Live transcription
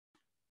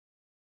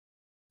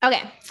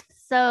Okay,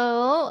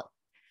 so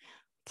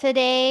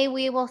today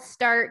we will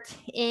start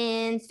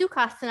in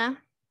Sukhasana.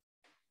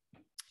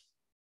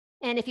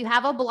 And if you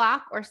have a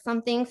block or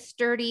something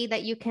sturdy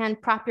that you can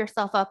prop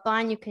yourself up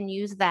on, you can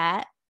use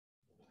that.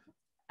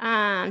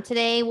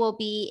 Today will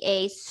be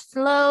a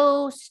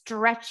slow,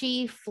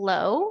 stretchy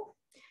flow,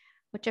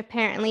 which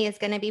apparently is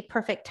going to be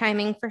perfect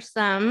timing for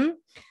some.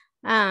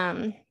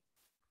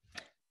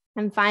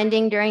 I'm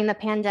finding during the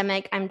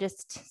pandemic, I'm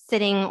just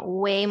sitting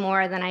way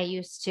more than I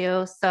used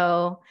to.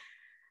 So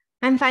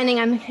I'm finding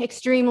I'm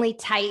extremely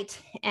tight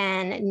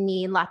and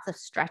need lots of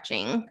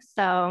stretching.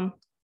 So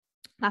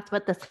that's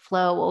what this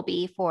flow will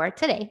be for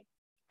today.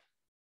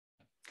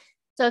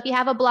 So if you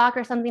have a block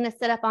or something to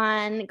sit up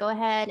on, go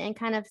ahead and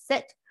kind of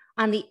sit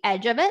on the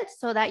edge of it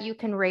so that you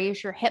can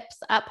raise your hips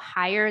up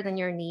higher than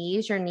your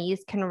knees. Your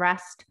knees can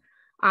rest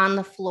on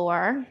the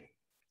floor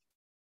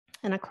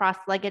in a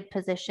cross-legged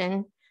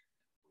position.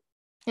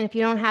 And if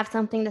you don't have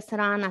something to sit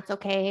on, that's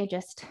okay.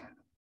 Just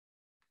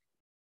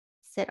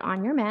sit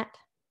on your mat.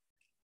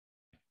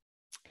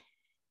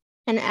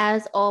 And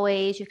as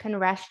always, you can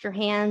rest your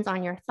hands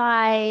on your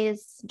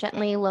thighs,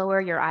 gently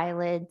lower your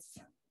eyelids.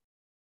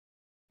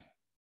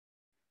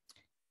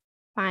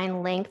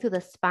 Find length through the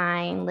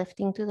spine,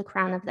 lifting through the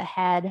crown of the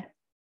head,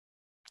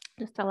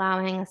 just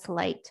allowing a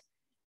slight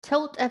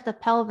tilt of the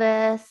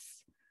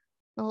pelvis,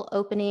 a little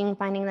opening,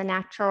 finding the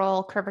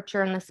natural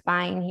curvature in the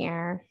spine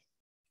here.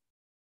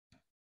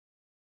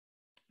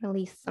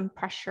 Release some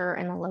pressure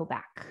in the low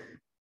back.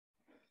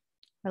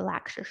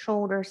 Relax your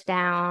shoulders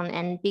down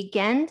and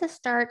begin to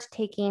start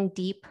taking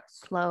deep,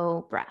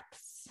 slow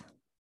breaths.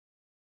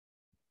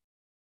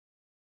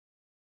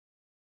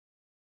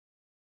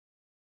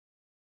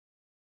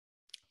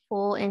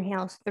 Full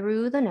inhales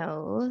through the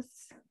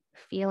nose,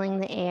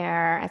 feeling the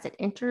air as it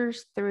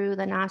enters through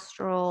the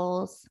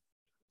nostrils,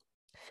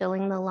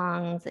 filling the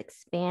lungs,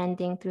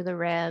 expanding through the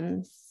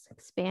ribs,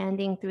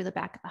 expanding through the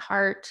back of the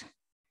heart.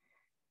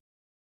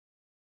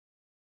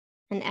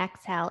 And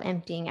exhale,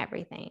 emptying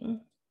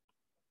everything.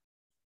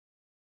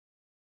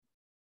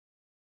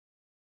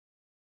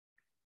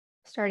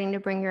 Starting to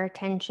bring your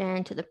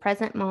attention to the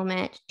present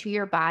moment, to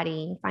your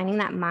body, finding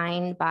that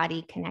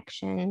mind-body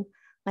connection,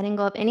 letting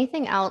go of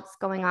anything else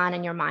going on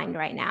in your mind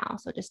right now.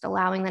 So just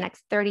allowing the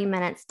next 30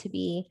 minutes to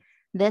be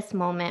this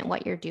moment,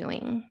 what you're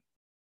doing.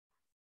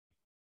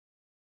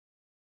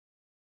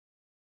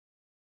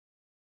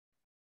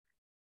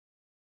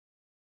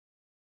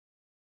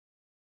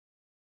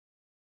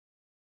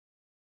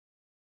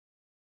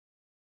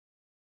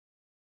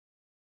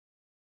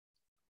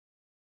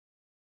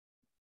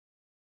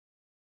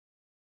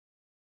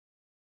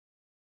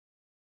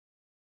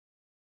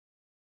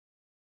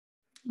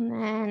 And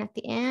then at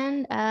the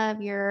end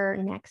of your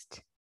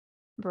next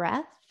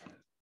breath,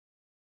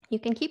 you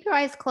can keep your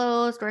eyes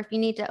closed, or if you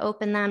need to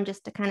open them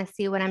just to kind of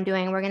see what I'm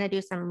doing, we're going to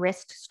do some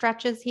wrist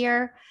stretches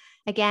here.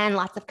 Again,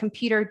 lots of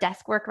computer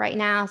desk work right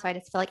now, so I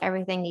just feel like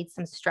everything needs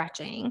some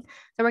stretching.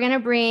 So we're going to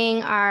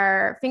bring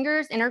our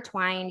fingers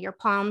intertwined, your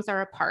palms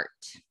are apart.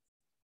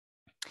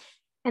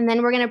 And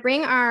then we're going to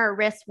bring our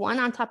wrists one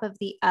on top of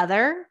the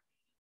other.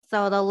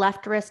 So the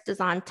left wrist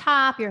is on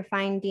top. You're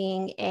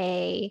finding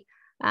a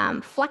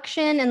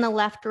flexion in the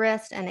left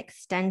wrist and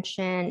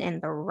extension in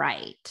the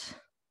right.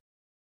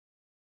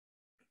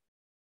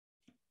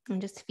 And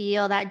just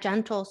feel that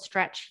gentle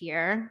stretch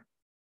here.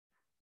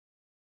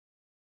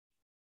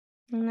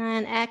 And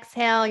then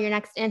exhale, your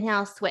next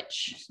inhale,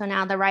 switch. So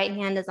now the right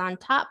hand is on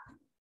top,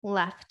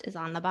 left is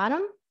on the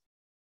bottom.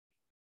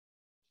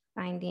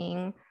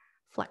 Finding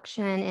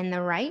flexion in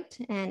the right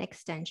and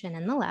extension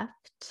in the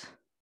left.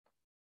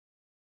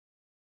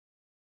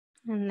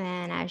 And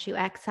then as you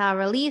exhale,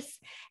 release.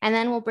 And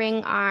then we'll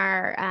bring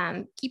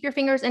our, keep your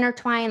fingers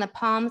intertwined, the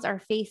palms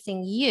are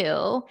facing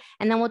you.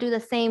 And then we'll do the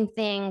same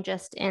thing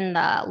just in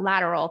the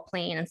lateral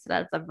plane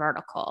instead of the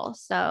vertical.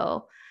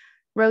 So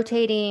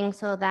rotating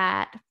so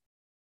that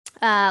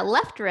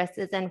left wrist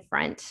is in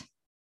front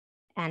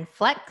and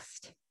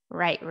flexed.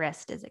 Right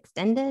wrist is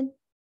extended.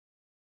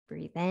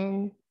 Breathe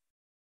in.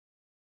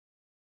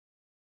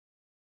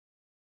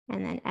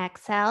 And then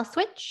exhale,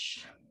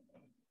 switch.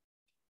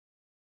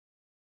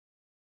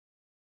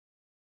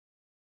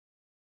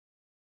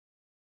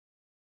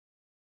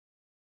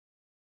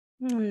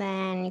 And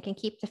then you can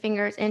keep the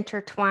fingers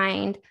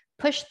intertwined,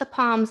 push the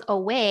palms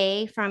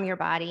away from your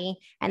body,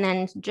 and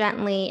then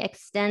gently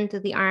extend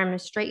through the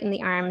arms, straighten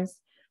the arms.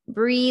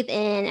 Breathe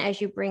in as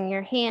you bring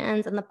your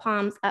hands and the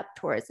palms up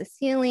towards the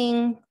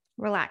ceiling.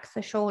 Relax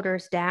the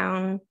shoulders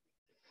down.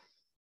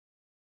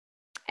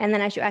 And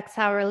then as you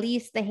exhale,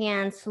 release the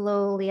hands,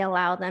 slowly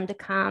allow them to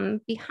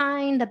come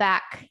behind the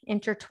back,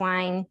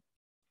 intertwine,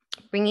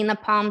 bringing the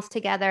palms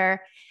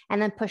together,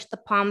 and then push the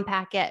palm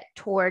packet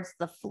towards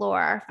the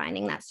floor,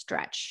 finding that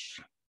stretch,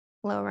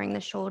 lowering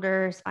the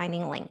shoulders,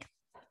 finding length.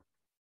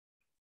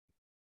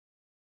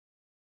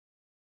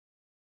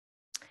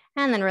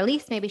 And then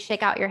release, maybe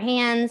shake out your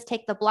hands,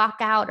 take the block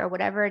out or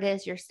whatever it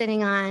is you're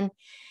sitting on.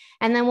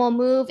 And then we'll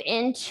move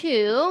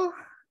into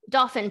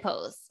dolphin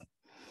pose.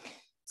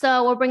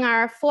 So we'll bring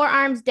our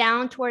forearms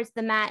down towards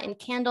the mat in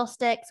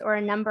candlesticks or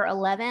a number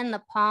 11.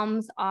 The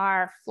palms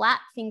are flat,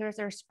 fingers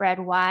are spread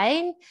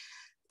wide.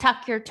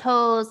 Tuck your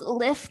toes,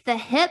 lift the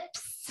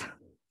hips,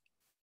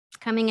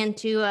 coming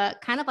into a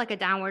kind of like a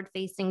downward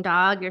facing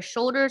dog. Your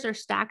shoulders are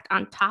stacked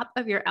on top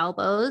of your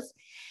elbows.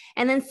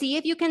 And then see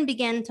if you can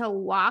begin to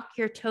walk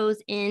your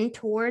toes in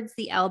towards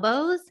the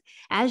elbows.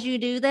 As you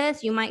do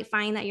this, you might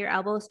find that your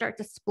elbows start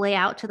to splay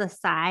out to the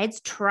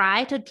sides.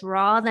 Try to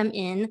draw them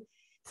in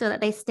so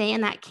that they stay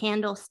in that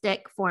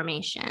candlestick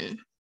formation.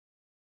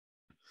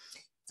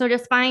 So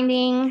just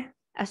finding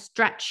a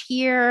stretch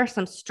here,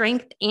 some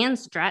strength and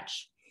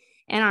stretch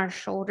in our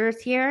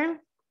shoulders here.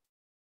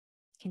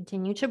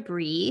 Continue to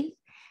breathe.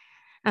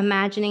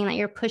 Imagining that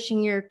you're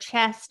pushing your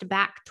chest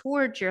back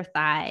towards your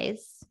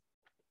thighs.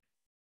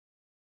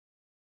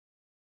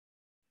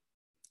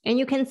 And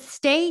you can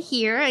stay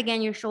here.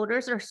 Again, your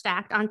shoulders are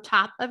stacked on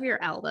top of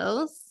your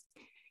elbows.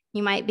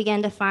 You might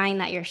begin to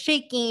find that you're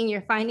shaking,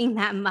 you're finding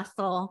that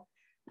muscle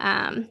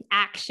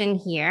action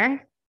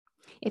here.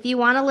 If you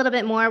want a little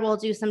bit more, we'll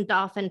do some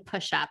dolphin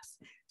push-ups.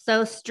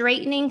 So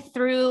straightening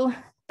through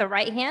the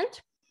right hand,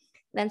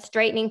 then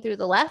straightening through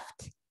the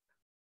left,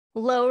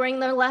 lowering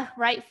the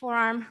right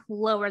forearm,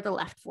 lower the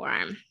left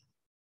forearm.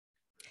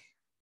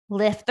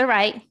 Lift the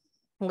right,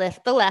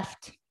 lift the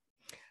left,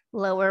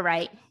 lower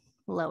right,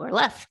 lower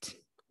left.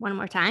 One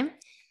more time.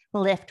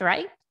 Lift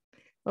right,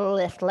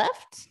 lift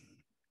left,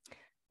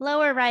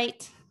 lower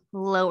right,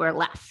 lower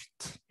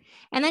left.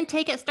 And then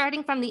take it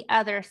starting from the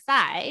other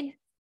side.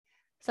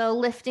 So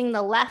lifting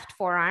the left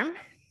forearm,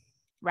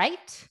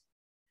 right,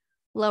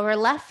 lower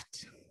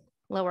left,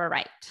 lower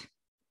right.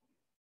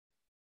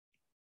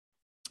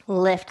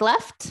 Lift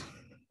left,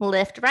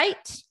 lift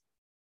right,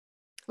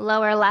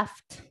 lower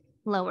left,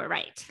 lower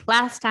right.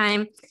 Last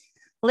time,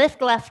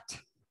 lift left,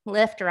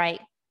 lift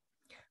right,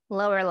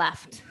 lower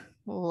left,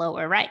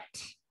 lower right.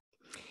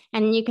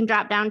 And you can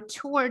drop down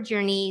towards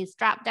your knees,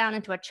 drop down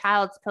into a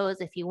child's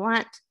pose if you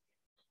want.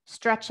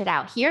 Stretch it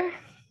out here.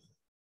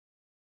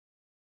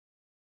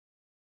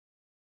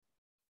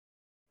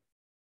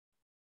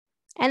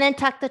 And then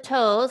tuck the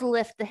toes,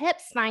 lift the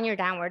hips, find your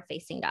downward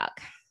facing dog.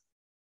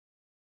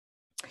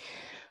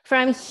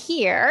 From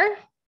here,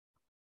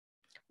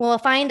 we'll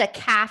find a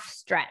calf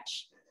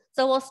stretch.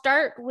 So we'll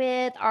start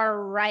with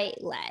our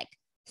right leg.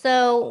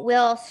 So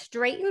we'll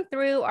straighten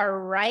through our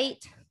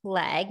right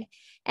leg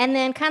and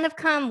then kind of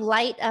come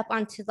light up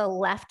onto the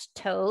left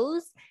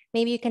toes.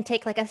 Maybe you can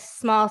take like a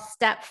small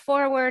step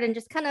forward and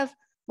just kind of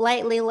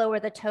lightly lower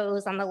the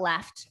toes on the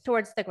left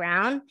towards the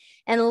ground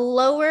and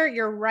lower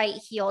your right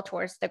heel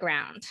towards the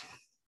ground.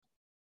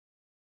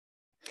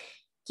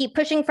 Keep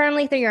pushing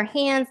firmly through your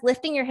hands,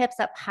 lifting your hips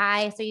up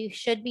high, so you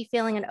should be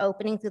feeling an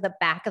opening through the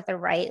back of the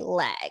right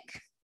leg.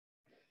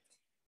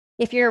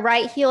 If your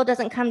right heel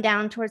doesn't come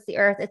down towards the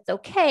earth, it's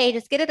okay.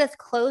 Just get it as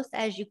close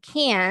as you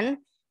can.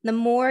 The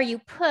more you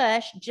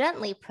push,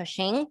 gently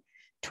pushing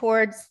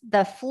towards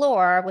the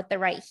floor with the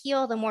right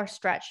heel, the more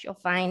stretch you'll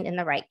find in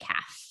the right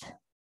calf.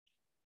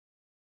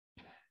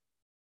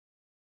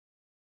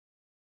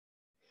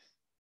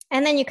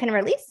 And then you can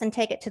release and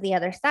take it to the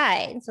other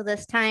side. So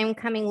this time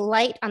coming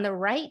light on the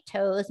right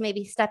toes,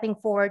 maybe stepping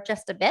forward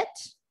just a bit,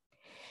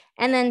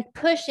 and then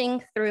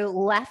pushing through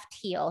left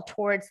heel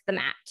towards the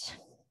mat.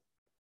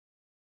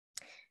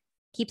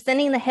 Keep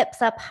sending the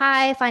hips up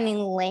high, finding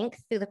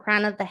length through the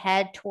crown of the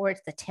head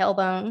towards the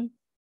tailbone.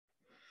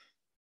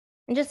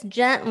 And just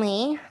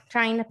gently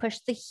trying to push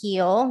the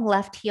heel,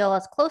 left heel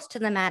as close to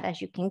the mat as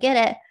you can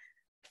get it,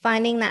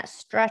 finding that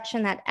stretch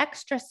and that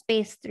extra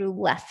space through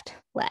left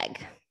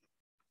leg.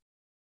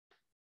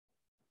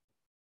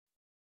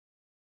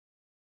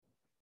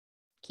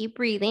 Keep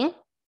breathing.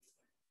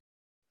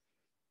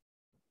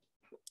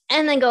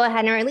 And then go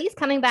ahead and release,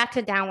 coming back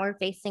to downward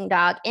facing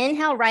dog.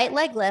 Inhale, right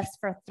leg lifts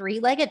for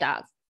three-legged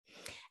dog.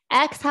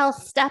 Exhale,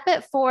 step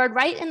it forward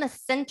right in the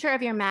center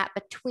of your mat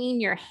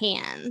between your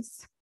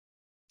hands,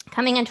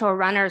 coming into a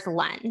runner's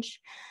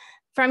lunge.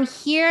 From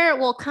here,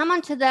 we'll come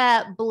onto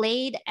the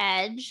blade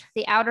edge,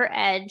 the outer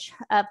edge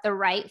of the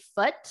right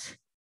foot,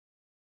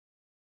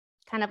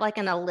 kind of like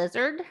in a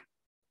lizard,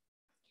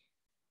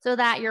 so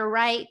that your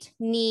right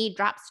knee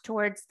drops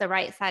towards the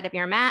right side of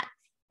your mat.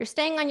 You're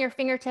staying on your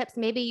fingertips,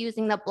 maybe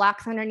using the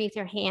blocks underneath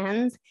your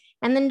hands,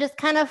 and then just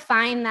kind of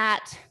find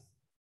that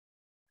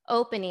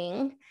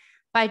opening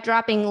by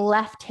dropping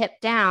left hip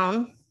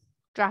down,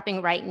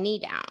 dropping right knee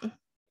down.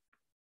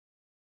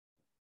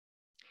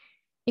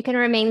 You can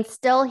remain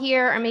still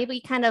here, or maybe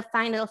kind of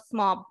find a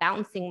small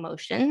bouncing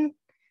motion,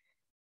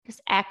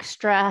 just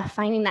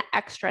finding that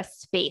extra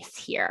space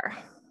here.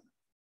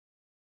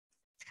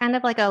 It's kind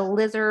of like a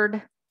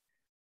lizard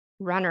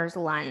runner's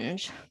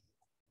lunge.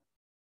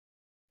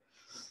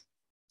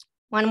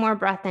 One more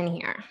breath in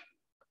here.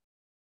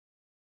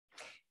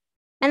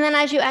 And then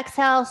as you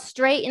exhale,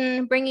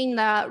 straighten, bringing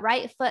the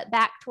right foot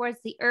back towards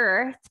the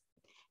earth.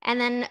 And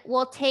then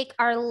we'll take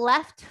our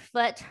left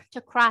foot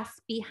to cross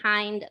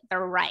behind the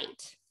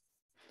right.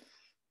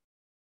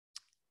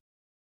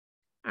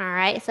 All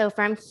right, so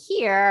from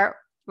here,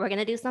 we're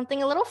gonna do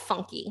something a little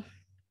funky.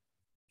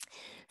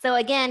 So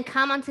again,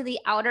 come onto the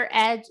outer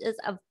edges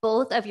of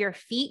both of your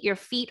feet. Your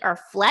feet are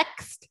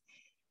flexed,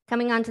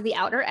 coming onto the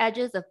outer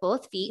edges of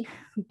both feet.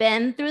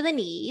 Bend through the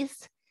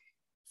knees,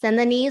 send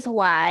the knees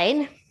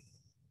wide.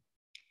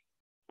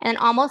 And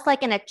almost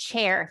like in a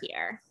chair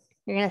here,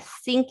 you're gonna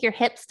sink your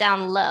hips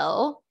down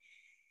low,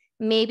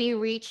 maybe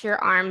reach your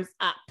arms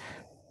up.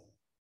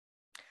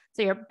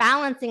 So you're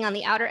balancing on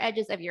the outer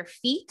edges of your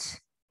feet.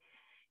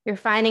 You're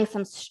finding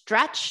some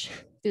stretch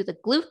through the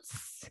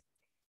glutes.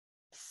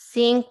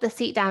 Sink the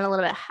seat down a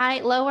little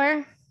bit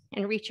lower,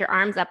 and reach your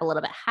arms up a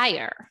little bit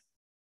higher.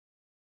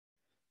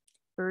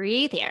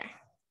 Breathe here.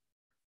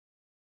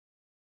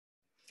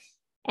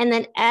 And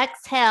then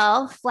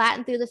exhale,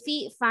 flatten through the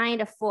feet,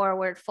 find a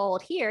forward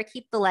fold here.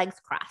 Keep the legs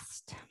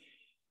crossed.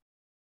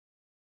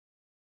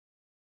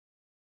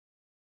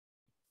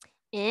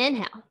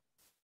 Inhale.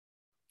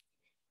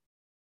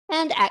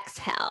 And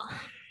exhale.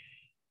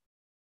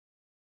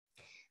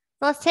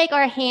 So let's take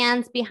our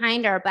hands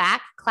behind our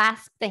back,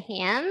 clasp the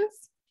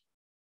hands,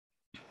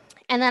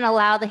 and then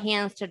allow the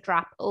hands to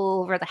drop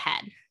over the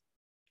head.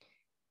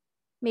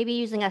 Maybe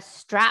using a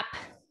strap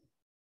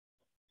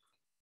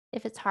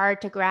if it's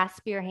hard to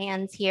grasp your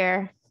hands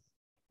here.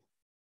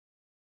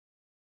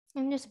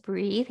 And just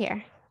breathe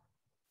here.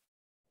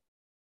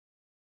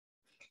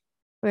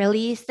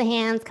 Release the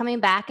hands, coming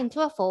back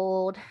into a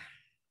fold.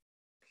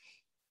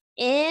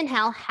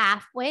 Inhale,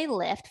 halfway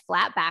lift,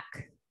 flat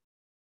back.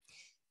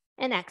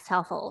 And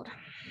exhale, fold.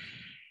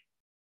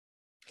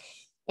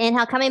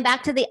 Inhale, coming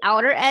back to the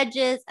outer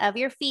edges of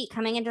your feet,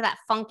 coming into that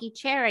funky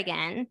chair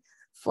again.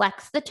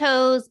 Flex the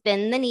toes,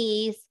 bend the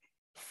knees,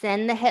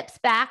 send the hips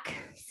back,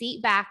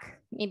 seat back,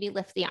 maybe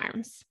lift the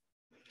arms.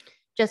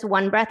 Just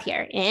one breath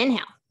here.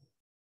 Inhale.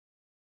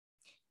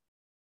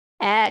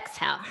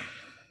 Exhale.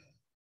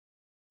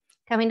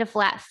 Coming to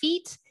flat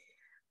feet.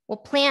 We'll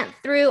plant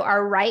through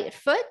our right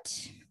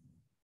foot.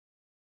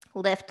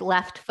 Lift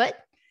left foot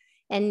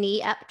and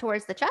knee up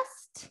towards the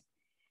chest.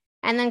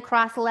 And then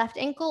cross left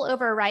ankle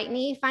over right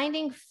knee,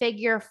 finding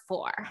figure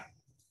 4.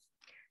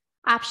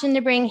 Option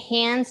to bring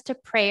hands to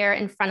prayer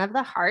in front of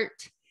the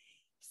heart,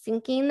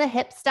 sinking the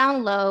hips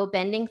down low,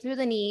 bending through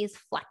the knees,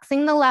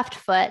 flexing the left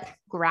foot,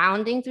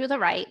 grounding through the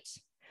right.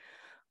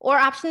 Or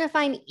option to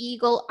find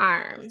eagle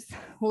arms,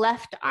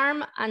 left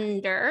arm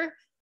under,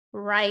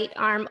 right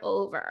arm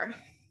over.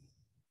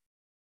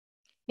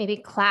 Maybe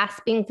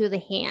clasping through the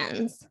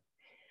hands,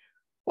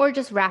 or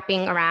just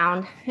wrapping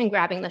around and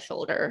grabbing the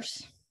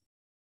shoulders.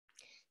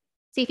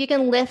 See if you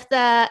can lift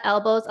the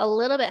elbows a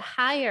little bit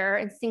higher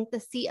and sink the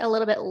seat a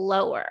little bit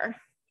lower,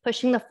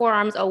 pushing the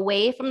forearms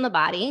away from the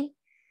body,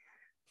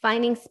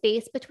 finding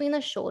space between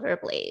the shoulder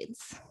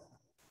blades.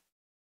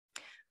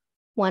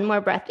 One more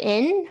breath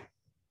in.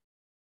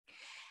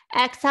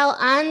 Exhale,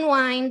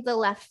 unwind the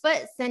left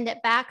foot, send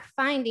it back,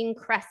 finding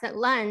crescent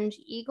lunge,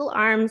 eagle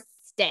arms,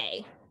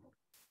 stay.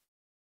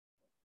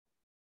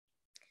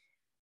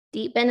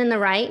 Deep bend in the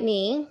right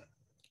knee,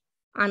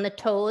 on the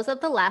toes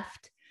of the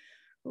left,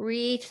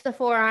 reach the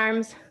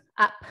forearms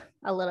up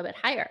a little bit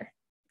higher.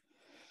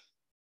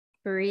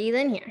 Breathe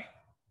in here.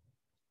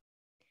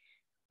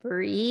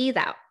 Breathe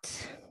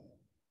out.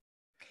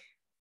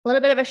 A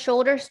little bit of a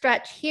shoulder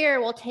stretch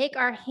here. We'll take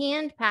our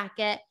hand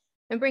packet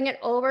and bring it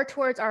over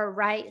towards our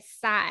right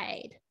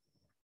side.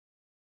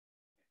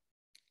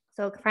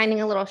 So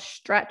finding a little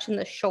stretch in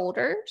the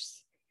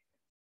shoulders.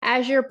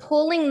 As you're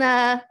pulling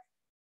the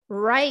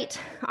right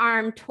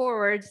arm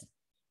towards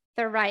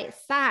the right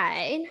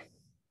side,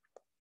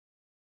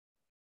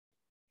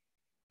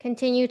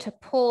 continue to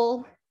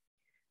pull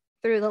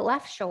through the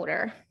left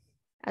shoulder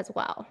as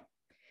well.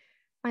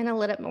 Find a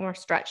little bit more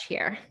stretch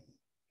here.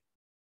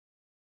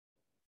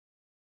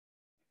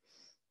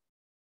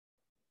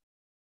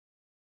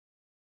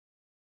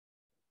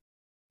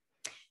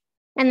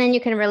 And then you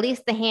can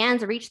release the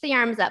hands, reach the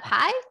arms up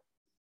high.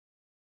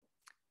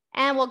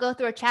 And we'll go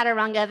through a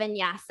chaturanga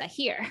vinyasa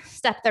here.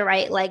 Step the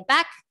right leg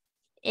back.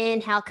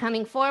 Inhale,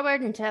 coming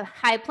forward into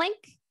high plank.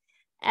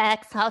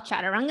 Exhale,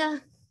 chaturanga.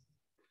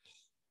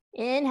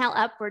 Inhale,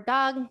 upward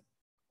dog.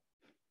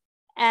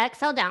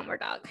 Exhale, downward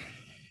dog.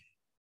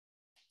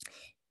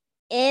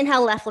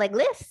 Inhale, left leg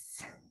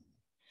lifts.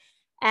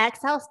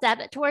 Exhale, step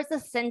it towards the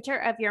center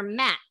of your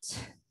mat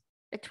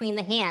between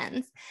the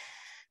hands.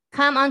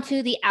 Come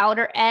onto the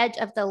outer edge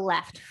of the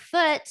left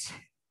foot.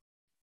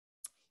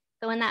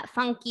 Go in that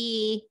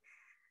funky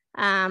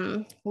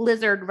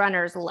lizard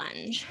runner's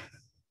lunge.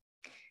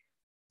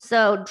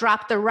 So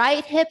drop the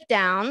right hip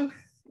down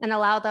and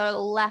allow the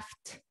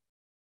left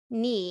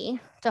knee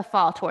to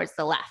fall towards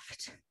the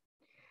left.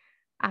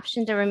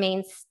 Option to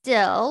remain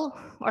still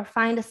or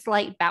find a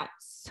slight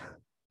bounce.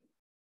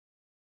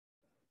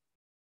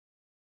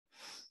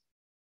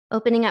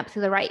 Opening up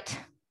through the right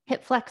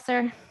hip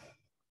flexor.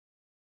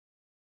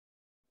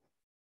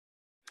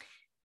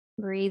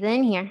 Breathe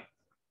in here.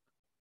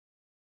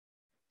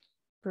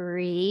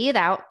 Breathe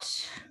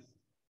out.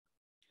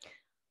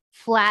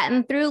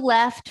 Flatten through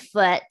left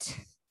foot.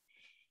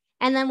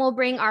 And then we'll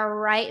bring our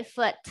right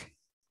foot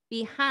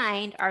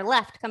behind our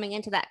left, coming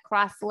into that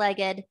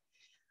cross-legged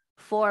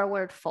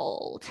forward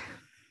fold.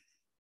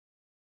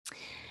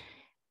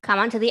 Come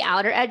onto the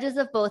outer edges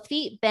of both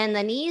feet, bend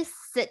the knees,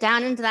 sit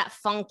down into that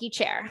funky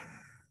chair.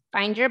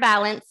 Find your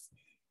balance,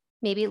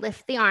 maybe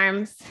lift the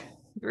arms,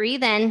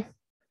 breathe in,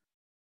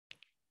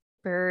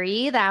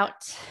 breathe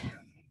out.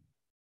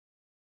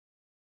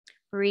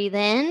 Breathe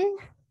in,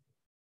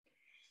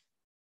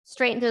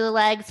 straighten through the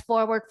legs,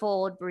 forward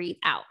fold, breathe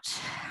out.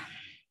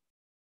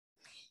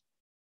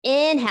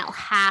 Inhale,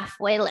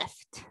 halfway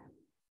lift.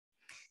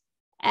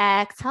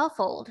 Exhale,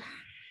 fold.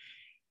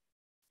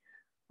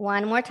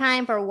 One more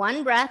time for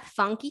one breath,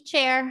 funky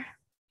chair.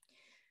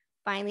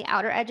 Find the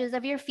outer edges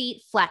of your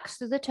feet, flex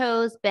through the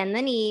toes, bend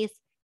the knees,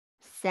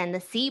 send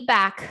the seat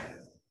back,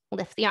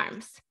 lift the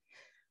arms.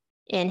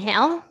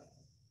 Inhale.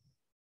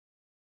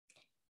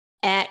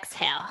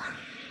 Exhale.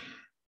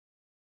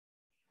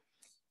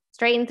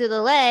 Straighten through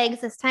the legs.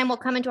 This time we'll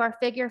come into our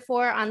figure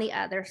four on the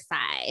other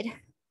side.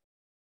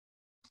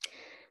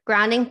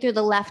 Grounding through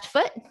the left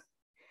foot.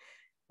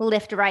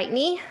 Lift right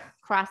knee,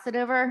 cross it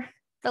over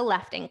the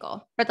left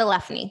ankle, or the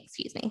left knee,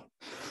 excuse me.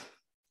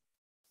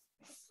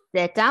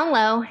 Sit down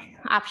low.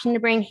 Option to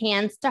bring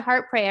hands to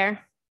heart prayer.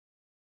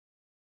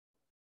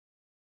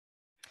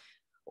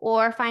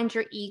 Or find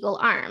your eagle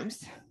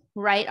arms.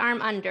 Right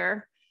arm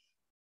under,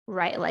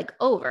 right leg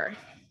over.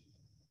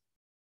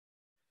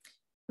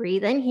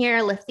 Breathe in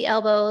here, lift the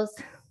elbows,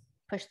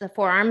 push the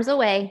forearms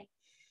away,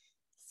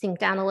 sink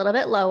down a little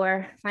bit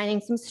lower,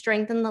 finding some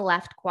strength in the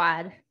left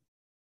quad.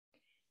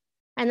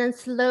 And then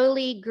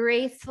slowly,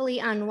 gracefully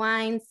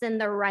unwind, send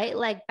the right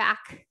leg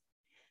back,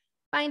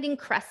 finding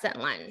crescent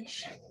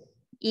lunge.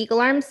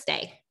 Eagle arms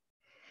stay.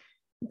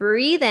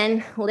 Breathe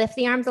in, lift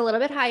the arms a little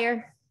bit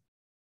higher.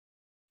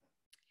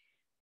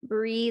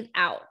 Breathe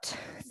out.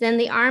 Send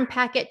the arm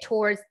packet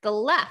towards the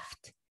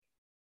left.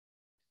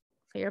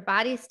 So your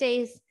body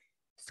stays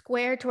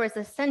square towards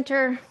the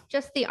center,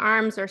 just the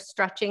arms are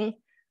stretching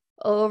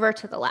over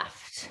to the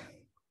left.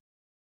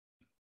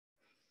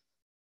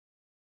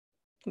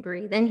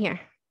 Breathe in here.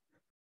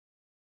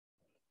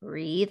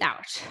 Breathe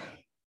out.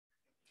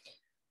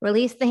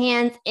 Release the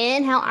hands,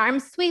 inhale,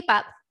 arms sweep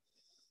up.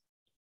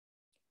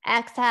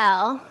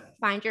 Exhale,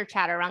 find your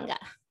chaturanga.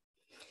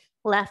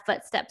 Left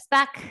foot steps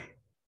back.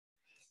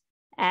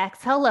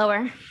 Exhale,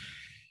 lower.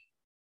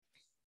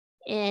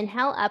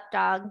 Inhale, up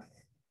dog.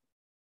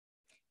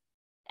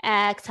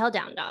 Exhale,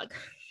 down dog.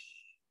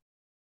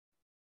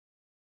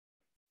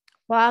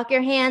 Walk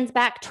your hands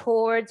back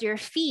towards your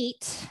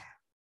feet.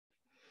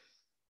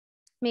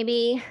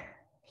 Maybe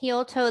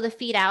heel toe the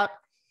feet out,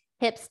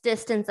 hips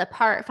distance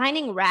apart,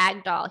 finding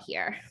ragdoll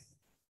here.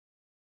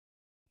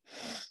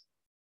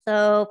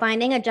 So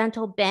finding a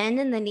gentle bend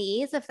in the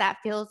knees if that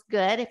feels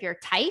good, if you're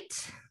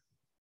tight.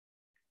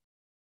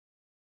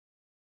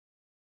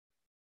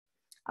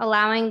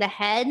 Allowing the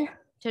head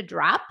to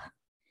drop.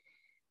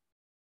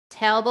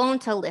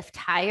 Tailbone to lift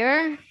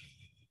higher.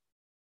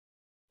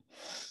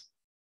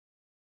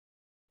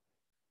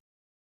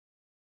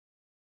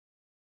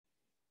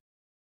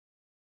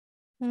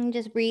 And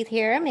just breathe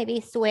here, maybe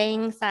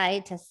swaying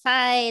side to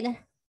side.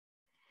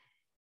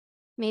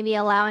 Maybe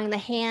allowing the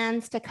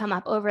hands to come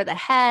up over the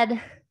head,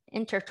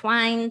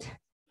 intertwined.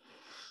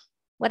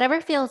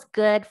 Whatever feels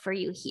good for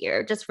you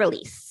here, just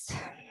release.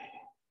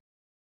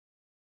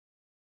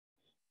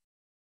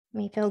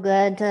 May feel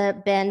good to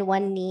bend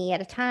one knee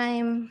at a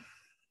time.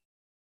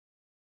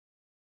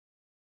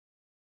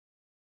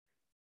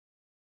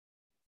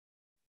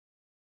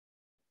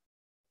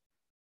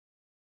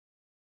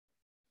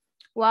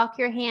 Walk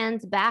your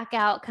hands back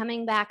out,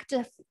 coming back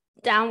to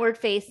downward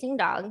facing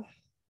dog.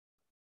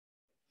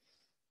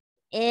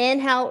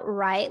 Inhale,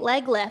 right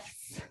leg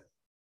lifts.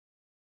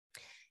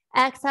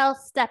 Exhale,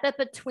 step it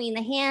between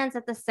the hands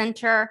at the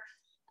center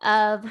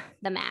of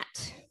the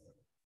mat.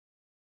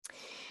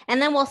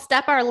 And then we'll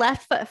step our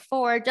left foot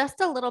forward just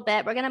a little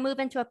bit. We're gonna move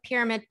into a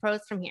pyramid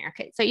pose from here.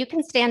 Okay, so you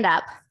can stand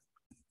up.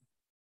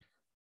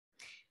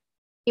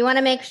 You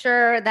wanna make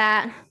sure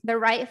that the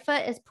right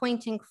foot is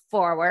pointing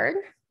forward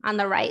on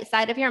the right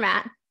side of your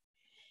mat.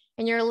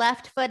 And your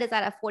left foot is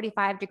at a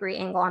 45-degree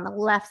angle on the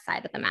left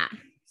side of the mat.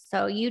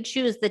 So you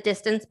choose the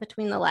distance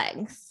between the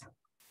legs.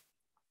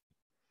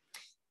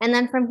 And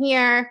then from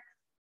here,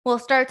 we'll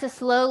start to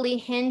slowly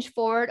hinge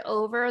forward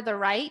over the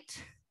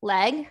right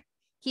leg,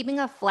 keeping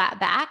a flat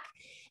back.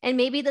 And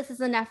maybe this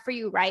is enough for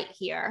you right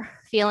here,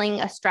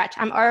 feeling a stretch.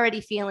 I'm already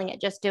feeling it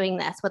just doing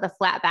this with a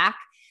flat back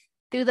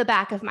through the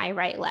back of my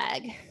right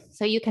leg.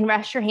 So you can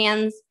rest your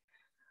hands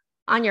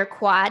on your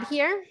quad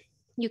here.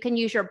 You can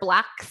use your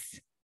blocks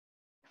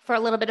for a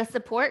little bit of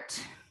support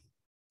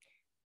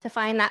to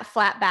find that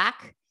flat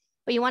back,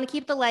 but you want to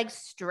keep the legs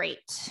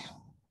straight.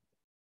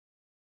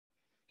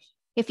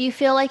 If you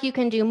feel like you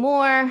can do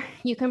more,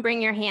 you can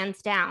bring your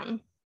hands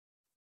down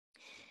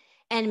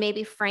and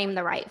maybe frame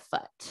the right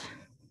foot.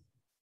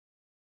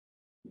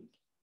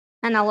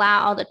 And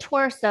allow the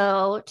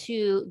torso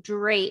to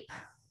drape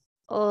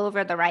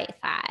over the right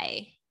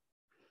thigh.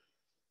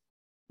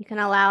 You can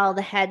allow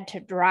the head to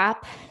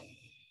drop.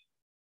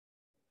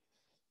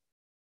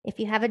 If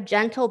you have a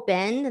gentle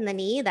bend in the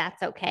knee,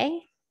 that's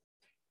okay.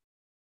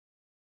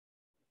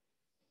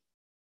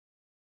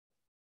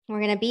 We're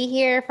going to be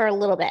here for a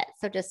little bit,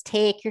 so just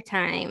take your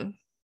time.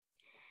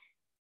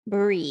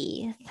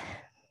 Breathe.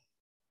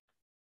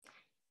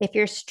 If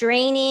you're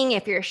straining,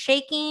 if you're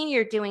shaking,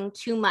 you're doing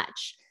too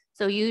much.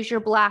 So use your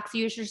blocks,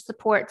 use your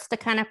supports to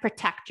kind of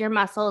protect your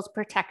muscles,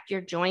 protect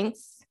your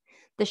joints.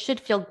 This should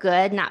feel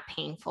good, not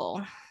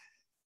painful.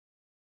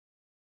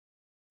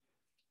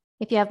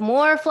 If you have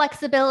more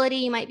flexibility,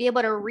 you might be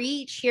able to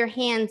reach your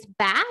hands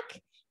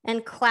back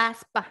and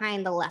clasp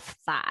behind the left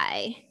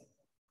thigh.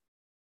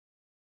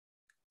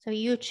 So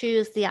you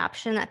choose the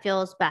option that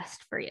feels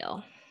best for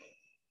you.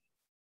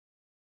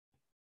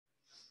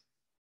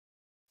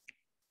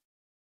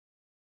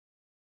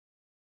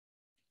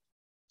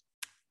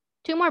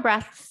 Two more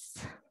breaths.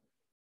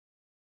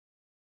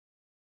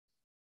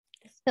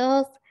 This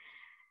feels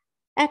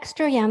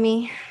extra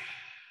yummy.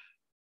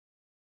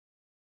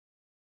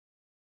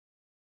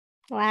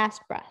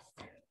 Last breath.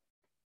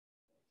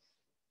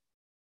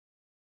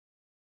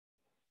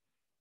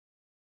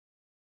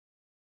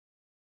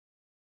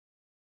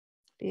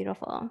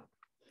 Beautiful.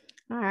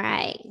 All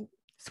right.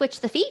 Switch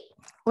the feet.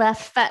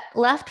 Left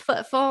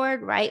foot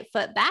forward, right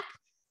foot back.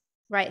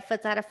 Right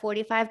foot's at a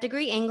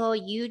 45-degree angle.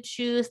 You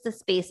choose the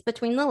space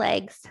between the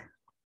legs.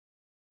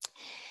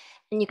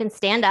 And you can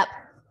stand up.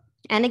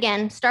 And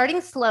again, starting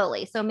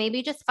slowly. So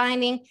maybe just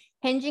finding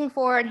hinging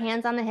forward,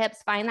 hands on the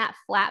hips, find that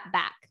flat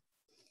back.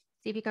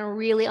 See if you can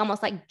really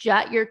almost like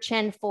jut your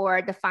chin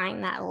forward to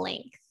find that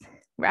length.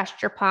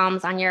 Rest your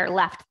palms on your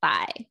left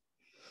thigh.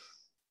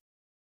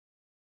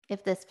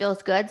 If this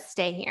feels good,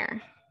 stay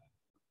here.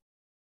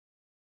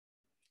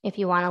 If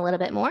you want a little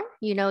bit more,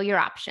 you know your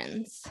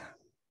options.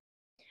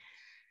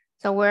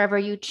 So wherever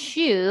you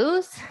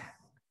choose,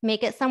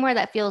 make it somewhere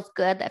that feels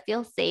good, that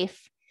feels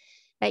safe,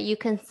 that you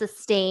can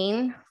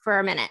sustain for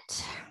a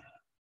minute.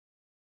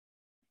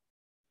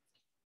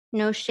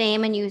 No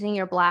shame in using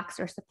your blocks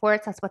or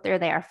supports. That's what they're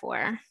there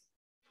for.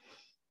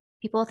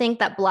 People think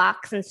that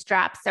blocks and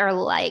straps are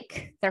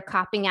like they're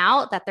copping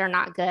out, that they're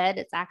not good.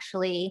 It's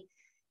actually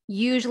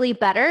usually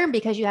better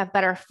because you have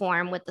better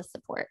form with the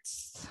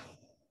supports.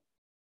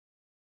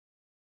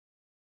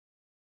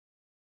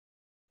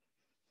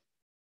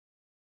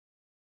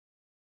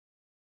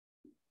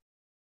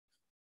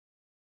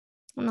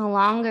 And the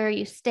longer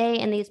you stay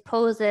in these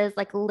poses,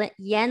 like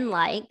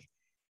yen-like,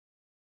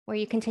 where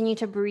you continue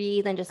to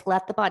breathe and just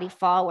let the body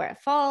fall where it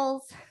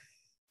falls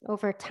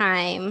over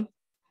time,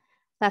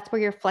 that's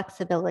where your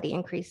flexibility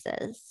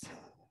increases.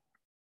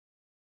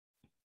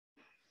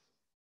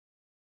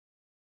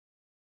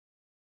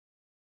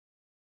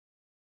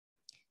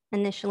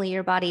 Initially,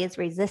 your body is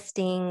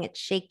resisting, it's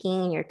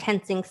shaking, you're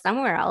tensing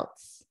somewhere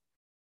else.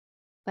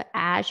 But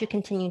as you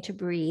continue to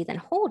breathe and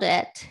hold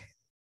it,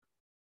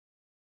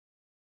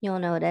 you'll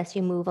notice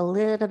you move a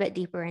little bit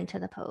deeper into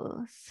the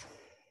pose.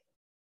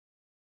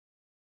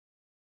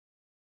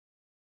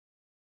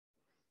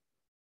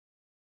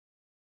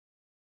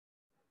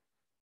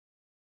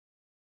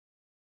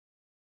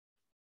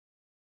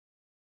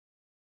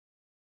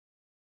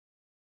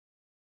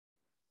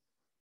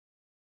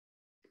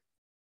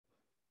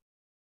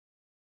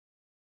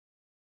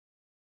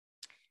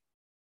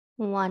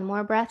 One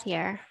more breath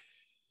here.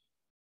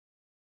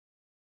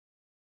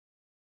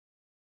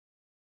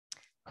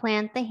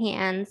 Plant the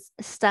hands,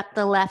 step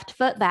the left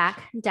foot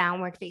back,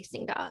 downward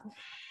facing dog.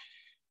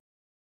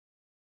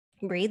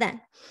 Breathe in.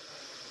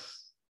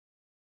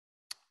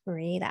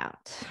 Breathe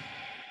out.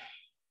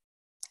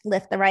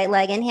 Lift the right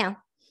leg, inhale.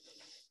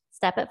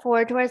 Step it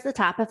forward towards the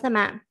top of the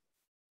mat.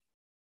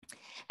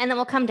 And then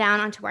we'll come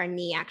down onto our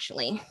knee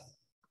actually.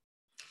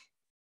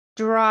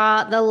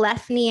 Draw the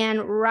left knee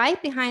in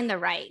right behind the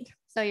right.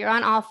 So you're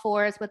on all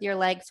fours with your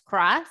legs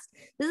crossed.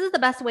 This is the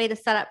best way to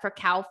set up for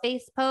cow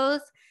face pose.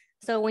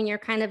 So when you're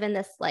kind of in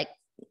this like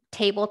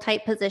table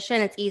type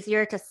position, it's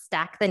easier to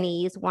stack the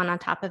knees one on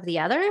top of the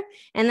other.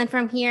 And then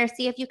from here,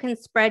 see if you can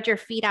spread your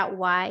feet out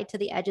wide to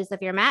the edges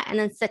of your mat and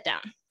then sit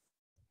down.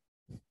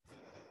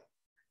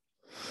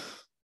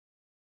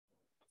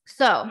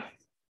 So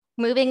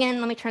moving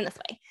in, let me turn this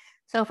way.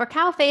 So for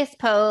cow face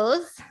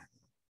pose,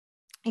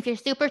 if you're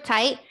super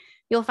tight,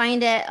 you'll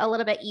find it a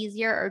little bit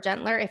easier or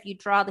gentler if you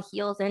draw the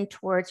heels in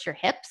towards your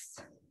hips.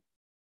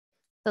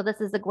 So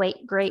this is a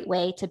great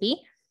way to be.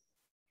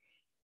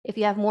 If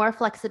you have more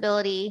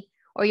flexibility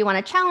or you want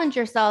to challenge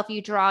yourself,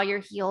 you draw your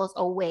heels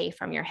away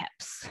from your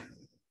hips.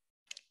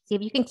 See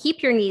if you can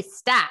keep your knees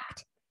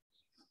stacked.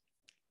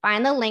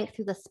 Find the length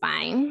through the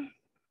spine.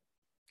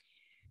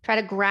 Try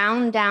to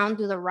ground down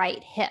through the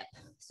right hip.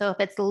 So if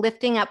it's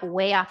lifting up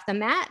way off the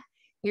mat,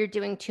 you're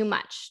doing too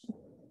much.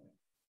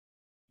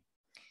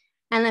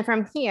 And then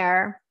from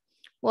here,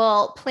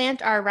 we'll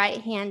plant our right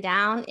hand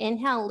down.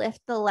 Inhale,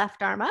 lift the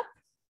left arm up.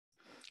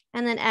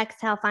 And then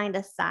exhale, find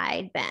a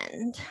side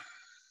bend.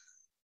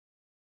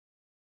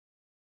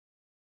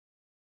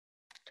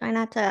 Try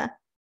not to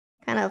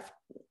kind of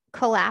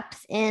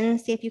collapse in.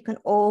 See if you can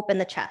open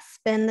the chest,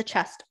 spin the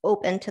chest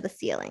open to the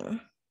ceiling.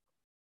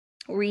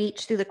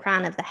 Reach through the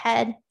crown of the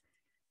head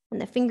and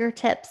the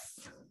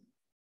fingertips.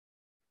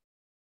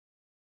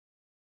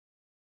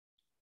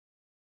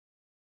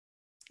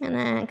 And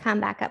then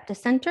come back up to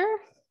center.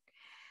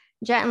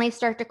 Gently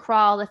start to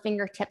crawl the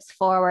fingertips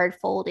forward,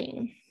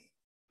 folding.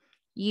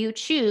 You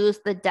choose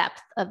the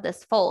depth of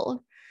this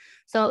fold.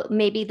 So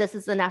maybe this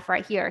is enough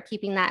right here,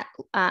 keeping that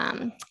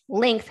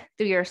length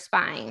through your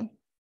spine.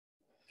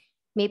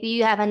 Maybe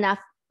you have enough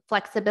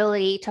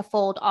flexibility to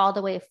fold all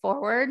the way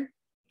forward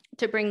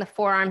to bring the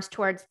forearms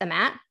towards the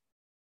mat.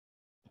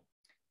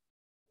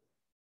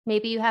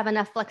 Maybe you have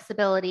enough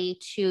flexibility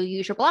to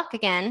use your block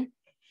again.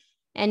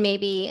 And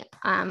maybe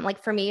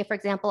like for me, for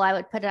example, I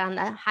would put it on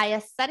the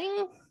highest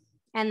setting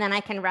and then I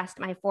can rest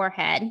my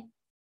forehead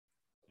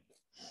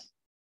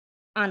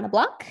on the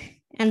block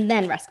and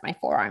then rest my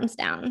forearms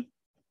down.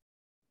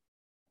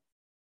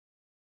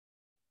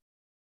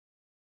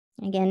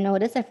 Again,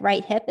 notice if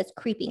right hip is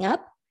creeping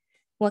up,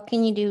 what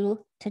can you do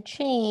to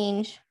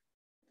change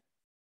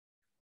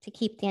to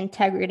keep the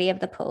integrity of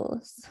the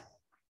pose?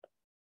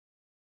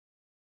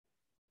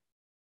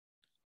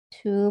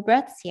 2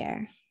 breaths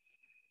here.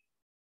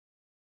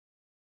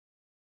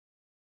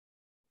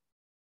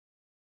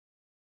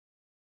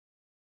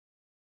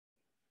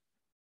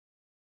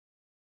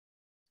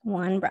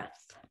 One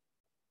breath.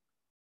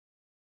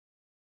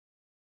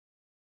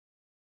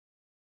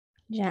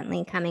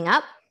 Gently coming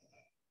up.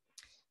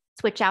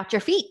 Switch out your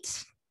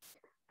feet.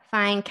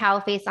 Find cow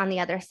face on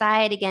the other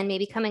side. Again,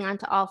 maybe coming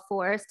onto all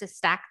fours to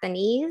stack the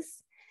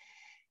knees.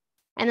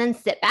 And then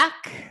sit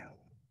back.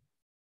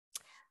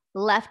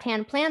 Left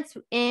hand plants.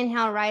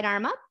 Inhale, right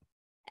arm up.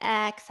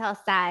 Exhale,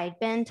 side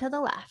bend to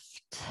the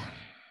left.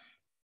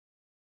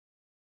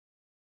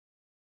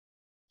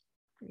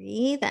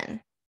 Breathe in.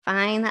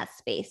 Find that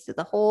space through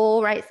the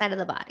whole right side of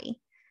the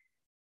body.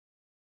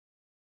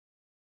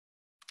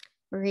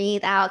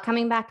 Breathe out,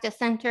 coming back to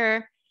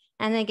center.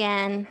 And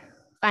again,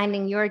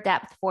 finding your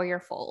depth for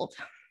your fold.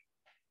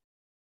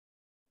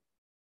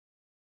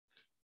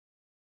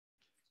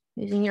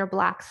 Using your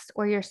blocks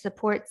or your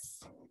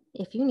supports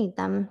if you need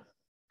them.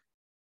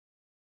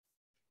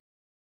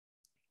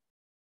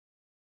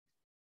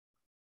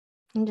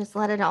 And just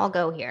let it all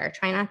go here.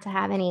 Try not to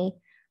have any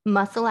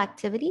muscle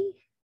activity.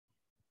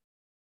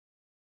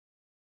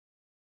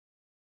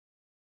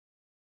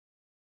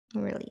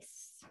 Release.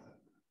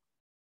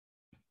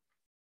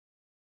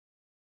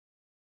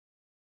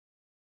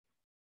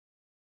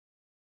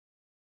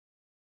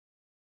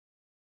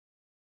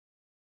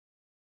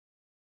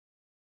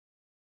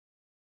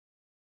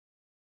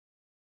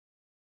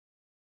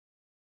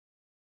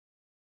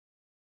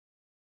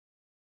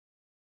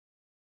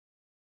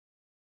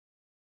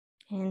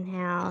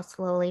 Inhale,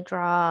 slowly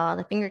draw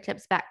the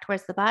fingertips back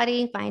towards the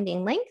body,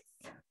 finding length.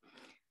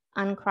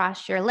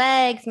 Uncross your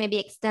legs, maybe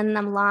extend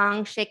them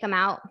long, shake them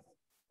out.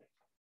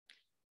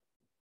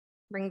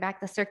 Bring back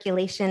the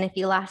circulation if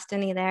you lost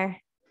any there.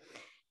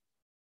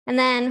 And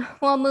then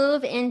we'll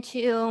move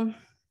into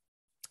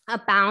a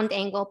bound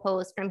angle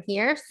pose from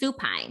here,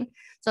 supine.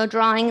 So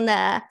drawing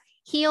the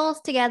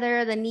heels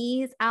together, the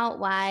knees out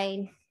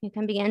wide, you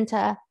can begin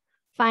to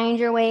find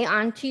your way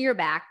onto your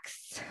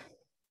backs.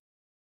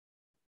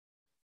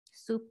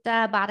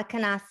 Supta Baddha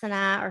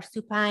Konasana or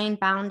supine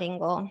bound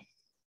angle.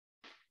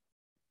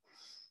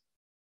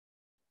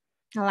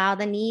 Allow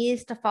the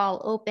knees to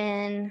fall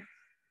open.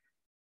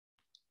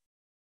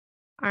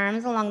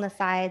 Arms along the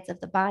sides of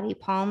the body,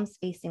 palms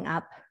facing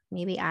up,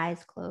 maybe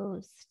eyes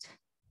closed.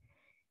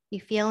 If you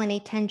feel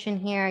any tension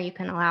here, you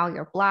can allow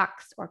your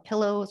blocks or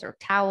pillows or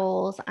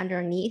towels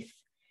underneath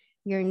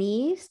your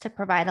knees to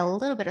provide a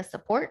little bit of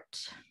support.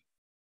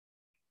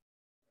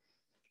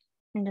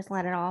 And just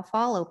let it all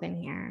fall open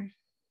here.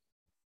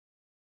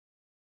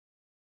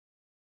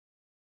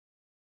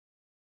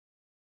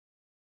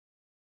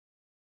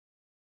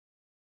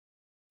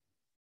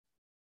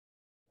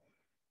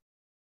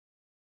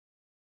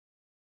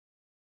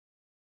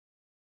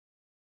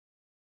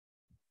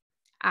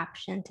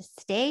 Option to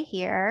stay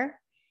here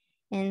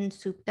in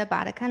Supta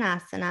Baddha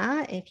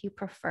Konasana if you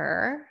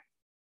prefer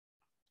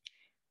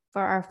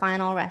for our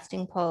final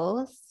resting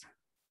pose.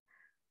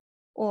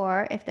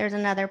 Or if there's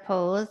another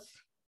pose,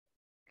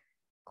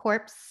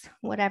 corpse,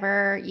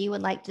 whatever you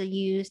would like to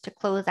use to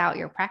close out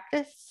your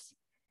practice,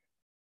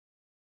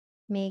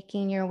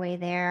 making your way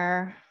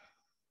there.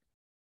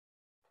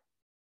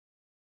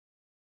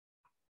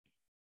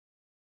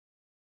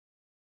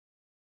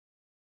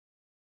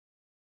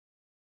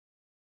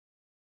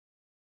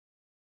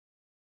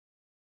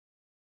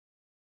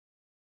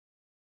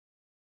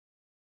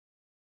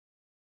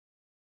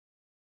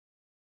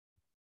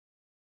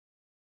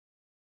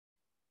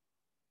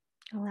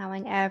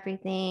 Allowing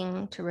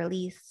everything to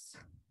release,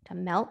 to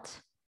melt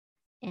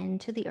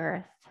into the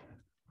earth.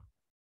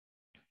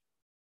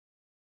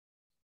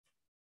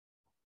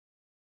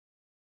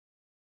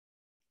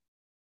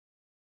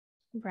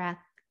 Breath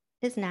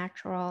is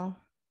natural.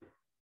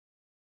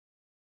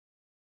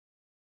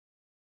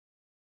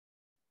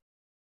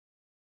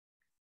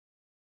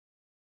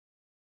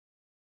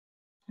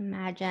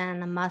 Imagine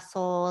the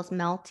muscles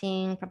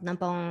melting from the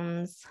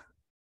bones.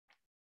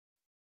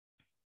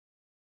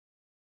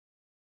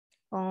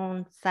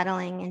 Bones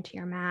settling into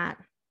your mat.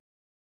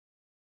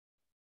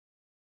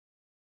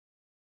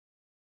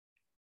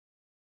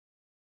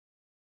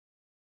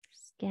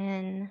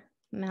 Skin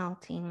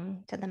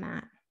melting to the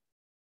mat.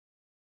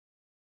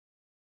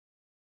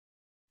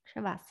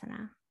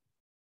 Shavasana.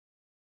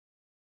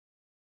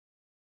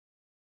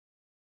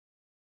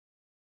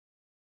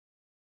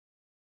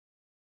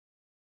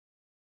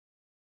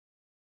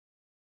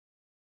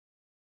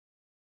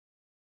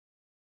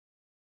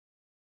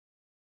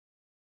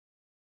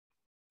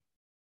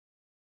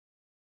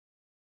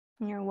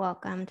 You're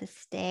welcome to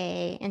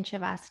stay in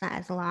Shavasana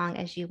as long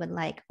as you would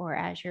like or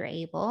as you're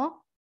able.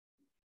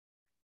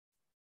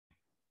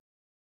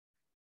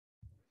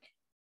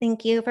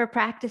 Thank you for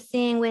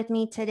practicing with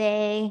me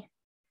today.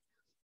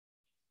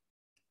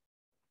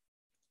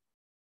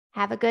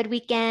 Have a good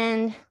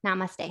weekend.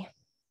 Namaste.